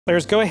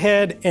Players, go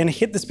ahead and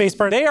hit the space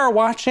bar. They are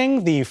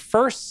watching the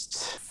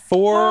first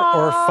 4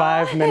 or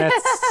 5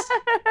 minutes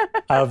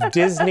of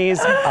Disney's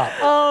Up.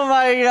 Oh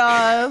my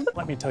God.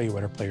 Let me tell you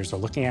what our players are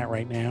looking at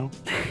right now.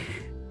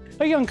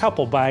 A young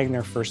couple buying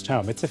their first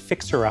home. It's a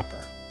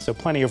fixer-upper, so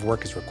plenty of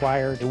work is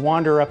required. They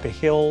wander up a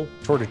hill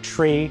toward a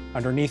tree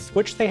underneath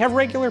which they have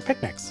regular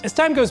picnics. As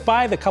time goes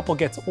by, the couple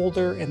gets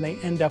older and they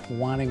end up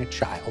wanting a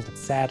child.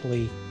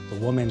 Sadly, the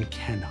woman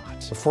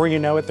cannot. Before you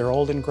know it, they're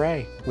old and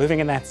gray, living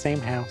in that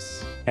same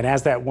house. And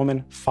as that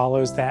woman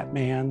follows that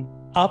man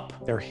up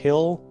their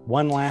hill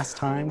one last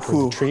time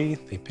toward the tree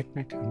they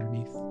picnic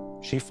underneath,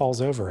 she falls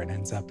over and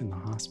ends up in the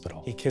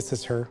hospital. He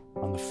kisses her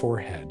on the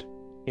forehead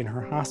in her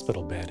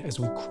hospital bed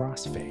as we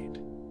crossfade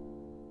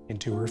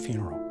into her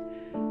funeral.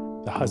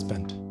 The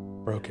husband,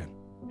 broken,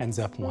 ends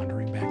up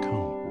wandering back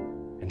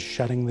home and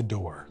shutting the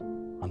door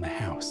on the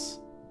house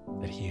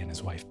that he and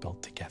his wife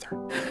built together.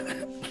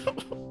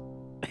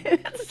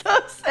 It's so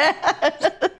sad.